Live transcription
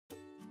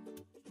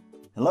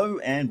Hello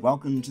and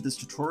welcome to this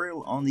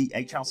tutorial on the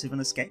HL7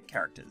 Escape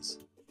Characters.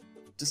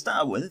 To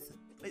start with,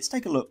 let's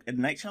take a look at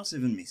an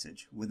HL7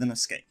 message with an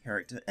escape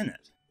character in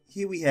it.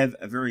 Here we have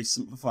a very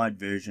simplified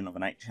version of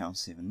an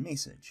HL7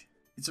 message.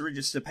 It's a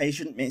register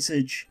patient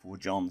message for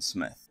John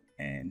Smith,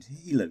 and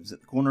he lives at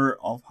the corner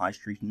of High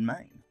Street in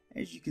Maine.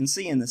 As you can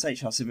see in this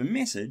HL7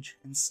 message,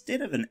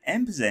 instead of an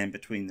ampersand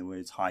between the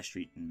words High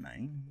Street and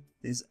Maine,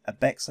 there's a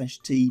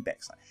 /t/.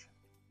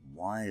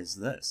 Why is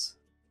this?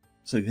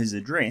 So his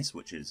address,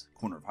 which is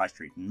corner of High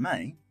Street in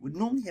Maine, would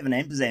normally have an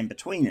ampersand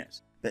between it,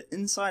 but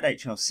inside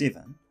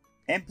HL7,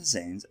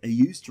 ampersands are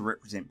used to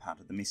represent part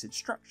of the message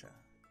structure.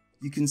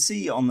 You can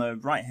see on the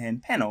right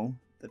hand panel,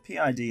 the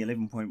PID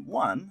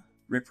 11.1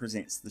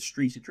 represents the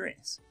street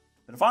address.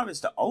 But if I was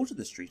to alter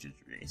the street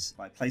address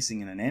by placing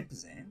in an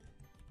ampersand,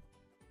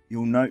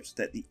 you'll note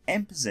that the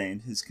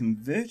ampersand has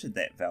converted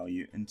that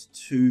value into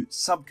two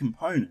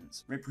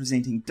subcomponents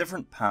representing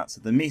different parts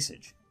of the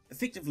message.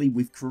 Effectively,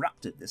 we've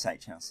corrupted this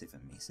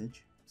HL7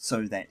 message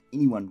so that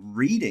anyone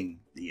reading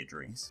the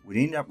address would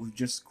end up with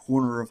just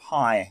corner of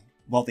High,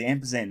 while the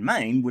ampersand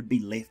Maine would be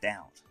left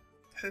out.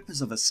 The purpose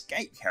of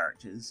escape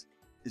characters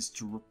is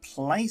to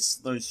replace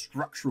those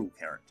structural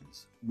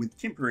characters with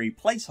temporary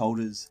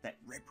placeholders that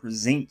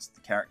represent the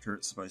character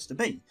it's supposed to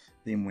be.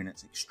 Then when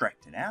it's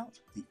extracted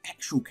out, the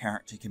actual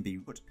character can be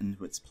put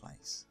into its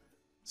place.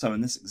 So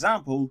in this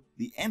example,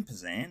 the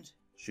ampersand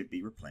should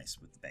be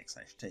replaced with the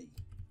 /t.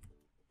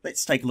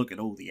 Let's take a look at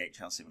all the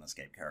HL7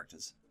 escape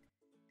characters.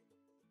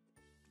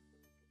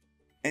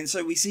 And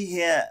so we see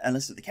here a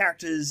list of the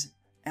characters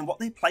and what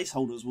their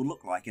placeholders will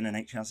look like in an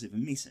HL7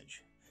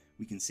 message.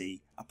 We can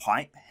see a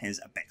pipe has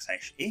a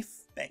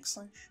 /f/,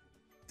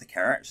 the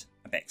caret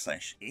a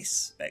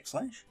 /s/,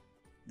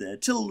 the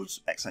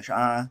tildes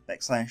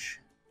 /r/,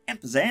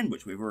 ampersand,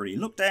 which we've already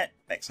looked at,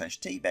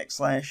 /t/,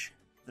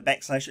 the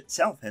backslash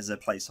itself has a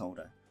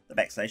placeholder, the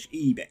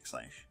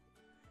 /e/.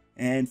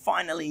 And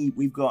finally,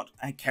 we've got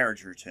a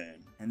carriage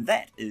return, and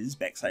that is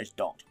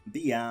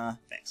 /.br/.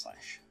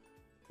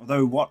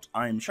 Although what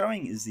I'm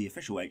showing is the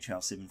official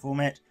HL7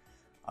 format,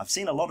 I've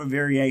seen a lot of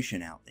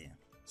variation out there.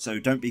 So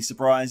don't be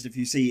surprised if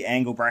you see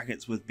angle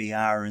brackets with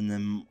BR in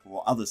them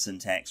or other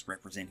syntax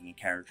representing a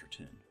carriage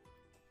return.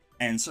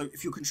 And so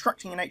if you're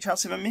constructing an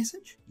HL7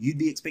 message, you'd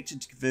be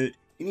expected to convert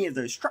any of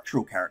those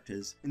structural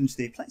characters into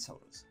their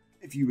placeholders.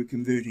 If you were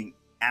converting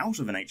out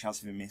of an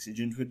HL7 message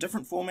into a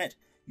different format,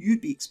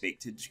 you'd be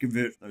expected to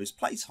convert those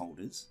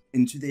placeholders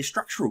into their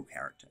structural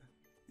character.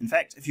 In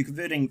fact, if you're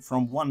converting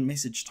from one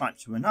message type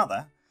to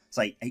another,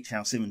 say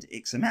HL7 to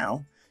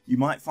XML, you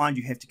might find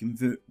you have to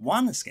convert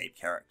one escape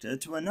character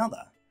to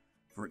another.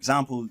 For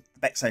example,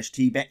 the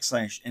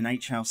 /t/ in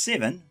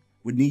HL7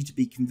 would need to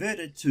be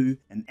converted to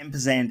an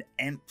ampersand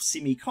amp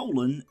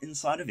semicolon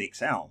inside of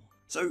XL.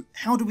 So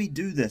how do we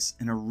do this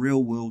in a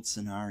real-world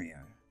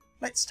scenario?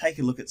 Let's take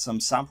a look at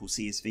some sample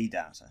CSV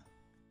data.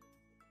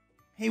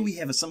 Here we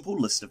have a simple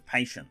list of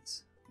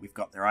patients. We've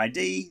got their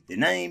ID, their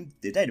name,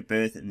 their date of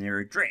birth, and their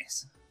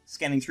address.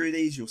 Scanning through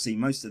these, you'll see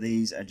most of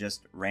these are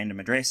just random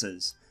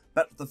addresses.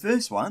 But the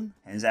first one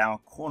has our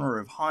corner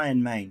of High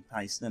and Maine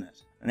placed in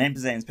it. An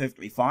ampersand is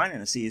perfectly fine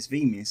in a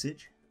CSV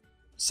message.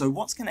 So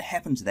what's going to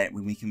happen to that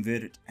when we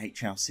convert it to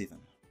HL7?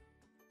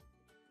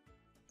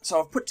 So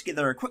I've put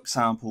together a quick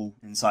sample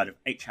inside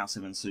of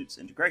HL7 Soup's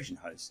integration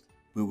host,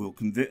 where we'll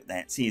convert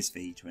that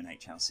CSV to an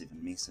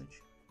HL7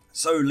 message.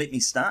 So let me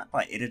start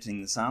by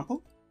editing the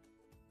sample.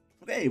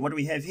 Okay, what do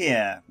we have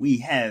here? We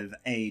have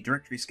a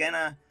directory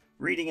scanner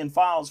reading in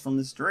files from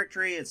this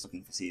directory. It's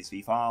looking for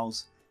CSV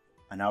files.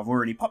 And I've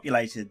already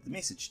populated the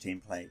message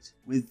template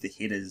with the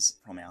headers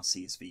from our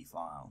CSV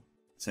file.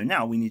 So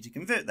now we need to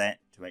convert that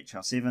to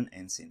HL7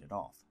 and send it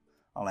off.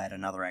 I'll add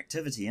another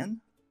activity in,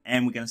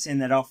 and we're going to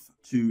send that off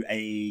to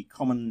a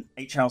common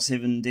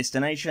HL7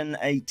 destination,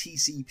 a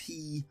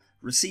TCP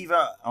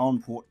receiver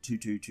on port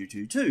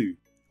 22222.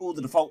 All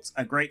the defaults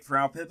are great for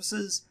our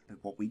purposes, but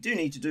what we do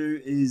need to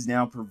do is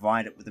now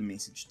provide it with a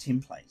message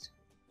template.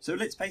 So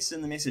let's paste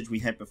in the message we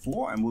had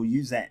before, and we'll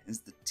use that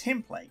as the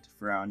template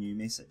for our new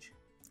message.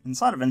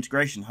 Inside of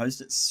Integration Host,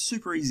 it's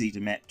super easy to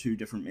map two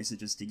different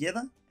messages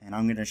together, and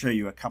I'm going to show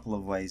you a couple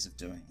of ways of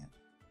doing it.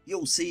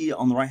 You'll see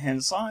on the right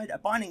hand side, a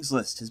bindings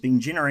list has been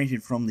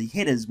generated from the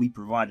headers we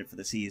provided for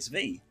the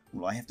CSV.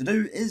 All I have to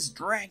do is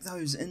drag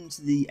those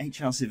into the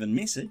HL7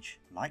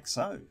 message, like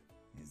so.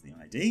 Here's the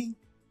ID,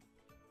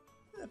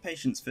 the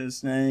patient's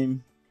first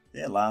name,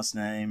 their last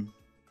name,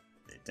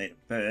 their date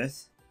of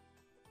birth,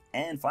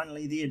 and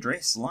finally the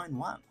address, line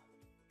 1.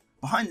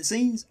 Behind the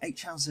scenes,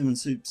 HL7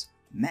 Soups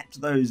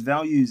mapped those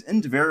values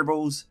into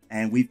variables,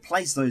 and we've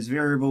placed those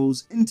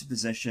variables into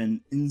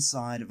position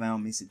inside of our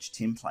message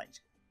template.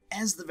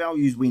 As the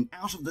values went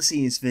out of the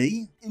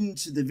CSV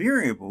into the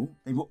variable,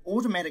 they were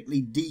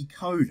automatically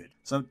decoded.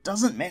 So it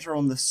doesn't matter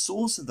on the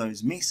source of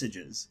those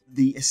messages,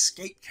 the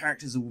escape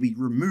characters will be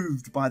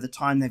removed by the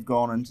time they've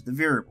gone into the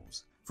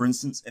variables. For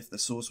instance, if the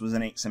source was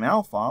an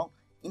XML file,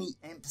 any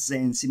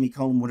ampersand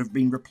semicolon would have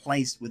been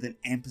replaced with an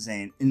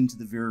ampersand into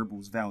the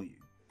variable's value.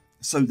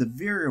 So the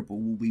variable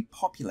will be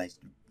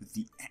populated with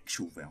the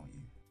actual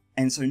value.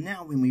 And so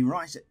now when we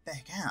write it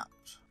back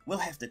out, we'll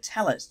have to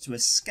tell it to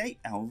escape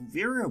our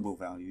variable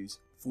values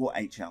for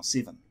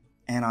HL7.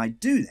 And I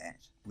do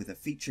that with a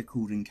feature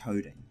called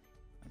Encoding.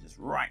 I just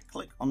right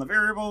click on the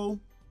variable,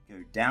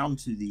 go down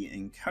to the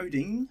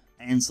encoding,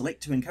 and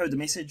select to encode the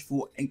message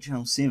for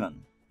HL7.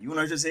 You'll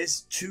notice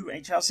there's 2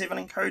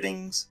 HL7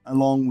 encodings,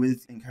 along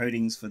with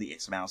encodings for the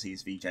XML,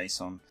 CSV,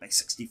 JSON,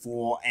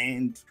 base64,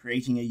 and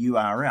creating a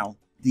URL.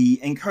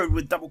 The encode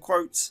with double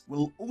quotes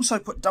will also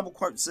put double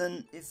quotes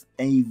in if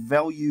a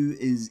value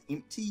is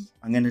empty.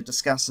 I'm going to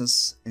discuss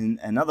this in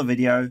another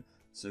video,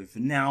 so for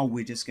now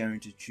we're just going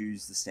to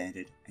choose the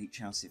standard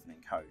HL7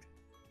 encode.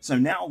 So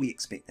now we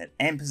expect that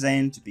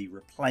ampersand to be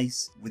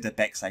replaced with a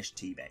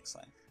 /t/.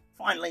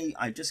 Finally,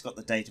 I've just got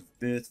the date of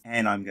birth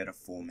and I'm going to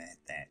format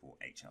that for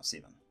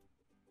HL7.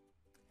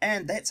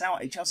 And that's our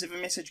HL7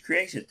 message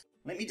created.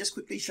 Let me just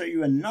quickly show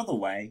you another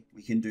way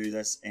we can do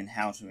this and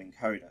how to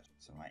encode it.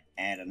 So I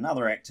add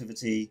another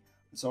activity.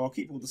 So I'll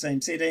keep all the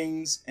same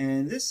settings,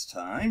 and this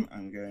time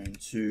I'm going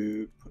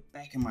to put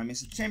back in my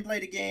message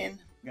template again.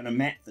 I'm going to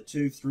map the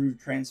two through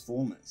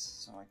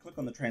transformers. So I click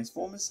on the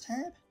transformers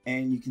tab,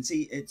 and you can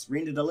see it's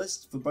rendered a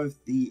list for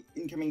both the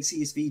incoming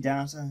CSV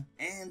data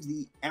and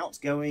the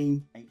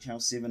outgoing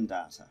HL7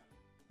 data.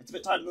 It's a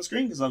bit tight on the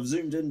screen because I've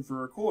zoomed in for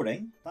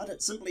recording, but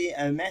it's simply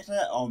a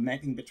matter of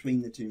mapping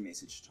between the two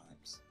message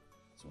types.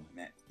 So I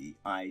map the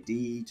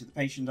ID to the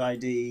patient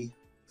ID,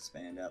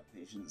 expand out the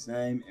patient's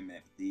name, and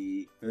map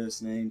the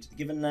first name to the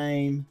given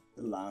name,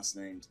 the last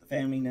name to the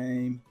family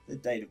name, the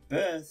date of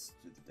birth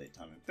to the date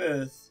time of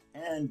birth,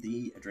 and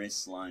the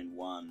address line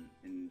 1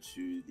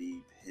 into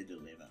the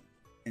PID11.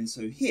 And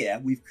so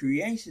here we've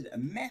created a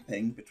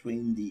mapping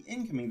between the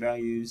incoming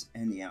values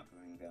and the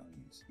outgoing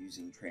values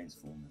using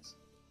transformers.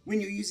 When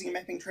you're using a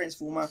mapping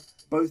transformer,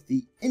 both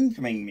the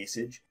incoming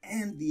message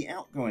and the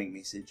outgoing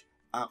message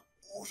are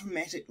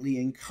automatically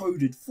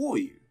encoded for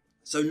you.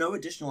 So no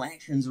additional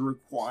actions are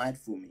required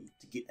for me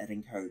to get that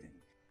encoding.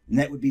 And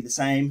that would be the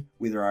same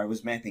whether I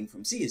was mapping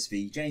from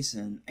CSV,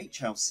 JSON,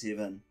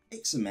 HL7,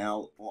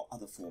 XML, or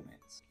other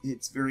formats.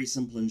 It's very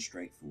simple and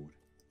straightforward.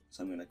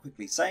 So I'm going to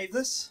quickly save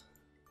this,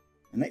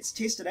 and let's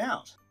test it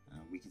out.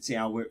 We can see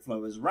our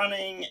workflow is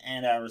running,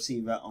 and our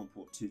receiver on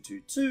port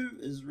 222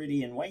 is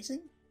ready and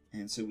waiting.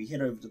 And so we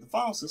head over to the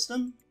file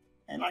system,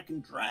 and I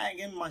can drag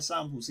in my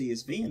sample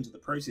CSV into the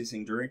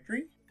processing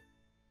directory.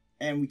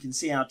 And we can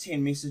see our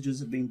 10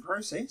 messages have been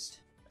processed.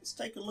 Let's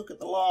take a look at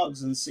the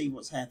logs and see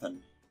what's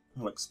happened.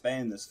 I'll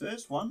expand this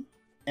first one,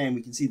 and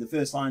we can see the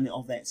first line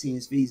of that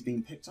CSV has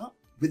been picked up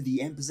with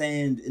the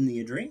ampersand in the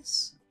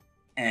address.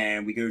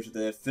 And we go to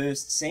the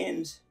first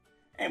send,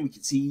 and we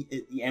can see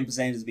the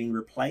ampersand has been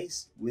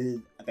replaced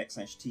with a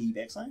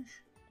 /t/.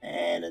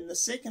 And in the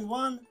second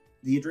one,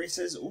 the address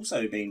has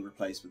also been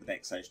replaced with a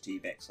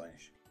 /t/.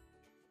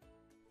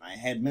 I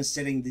had missed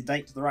setting the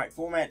date to the right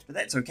format, but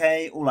that's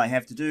okay. All I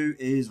have to do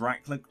is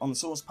right click on the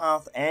source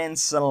path and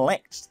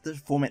select the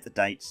format the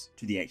date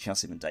to the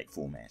HL7 date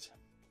format.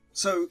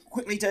 So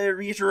quickly to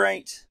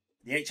reiterate,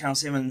 the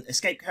HL7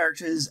 escape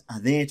characters are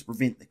there to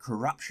prevent the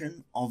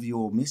corruption of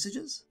your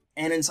messages.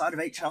 And inside of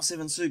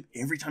HL7 Soup,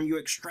 every time you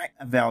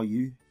extract a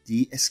value,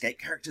 the escape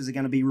characters are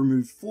going to be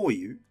removed for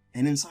you.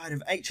 And inside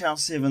of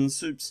HL7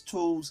 Soup's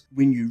tools,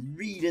 when you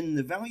read in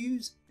the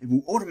values, it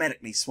will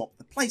automatically swap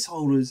the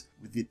placeholders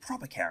with the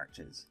proper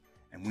characters.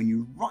 And when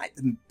you write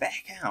them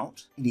back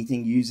out,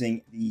 anything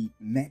using the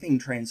mapping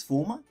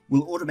transformer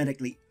will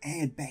automatically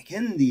add back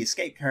in the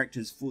escape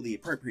characters for the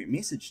appropriate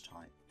message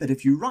type. But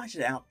if you write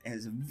it out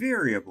as a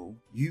variable,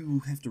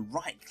 you have to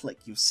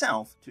right-click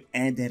yourself to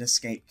add that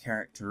escape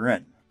character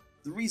in.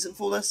 The reason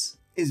for this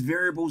is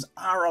variables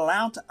are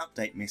allowed to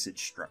update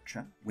message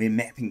structure where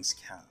mappings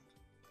can't.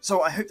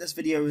 So I hope this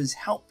video has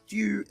helped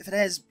you. If it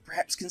has,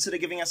 perhaps consider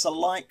giving us a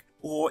like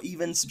or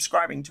even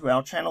subscribing to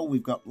our channel.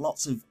 We've got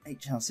lots of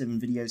HL7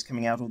 videos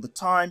coming out all the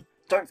time.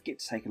 Don't forget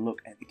to take a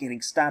look at the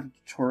Getting Started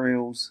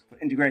tutorials for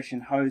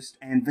Integration Host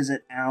and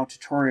visit our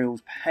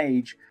tutorials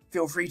page.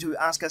 Feel free to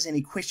ask us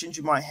any questions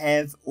you might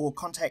have or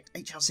contact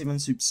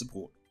HL7 Soup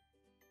support.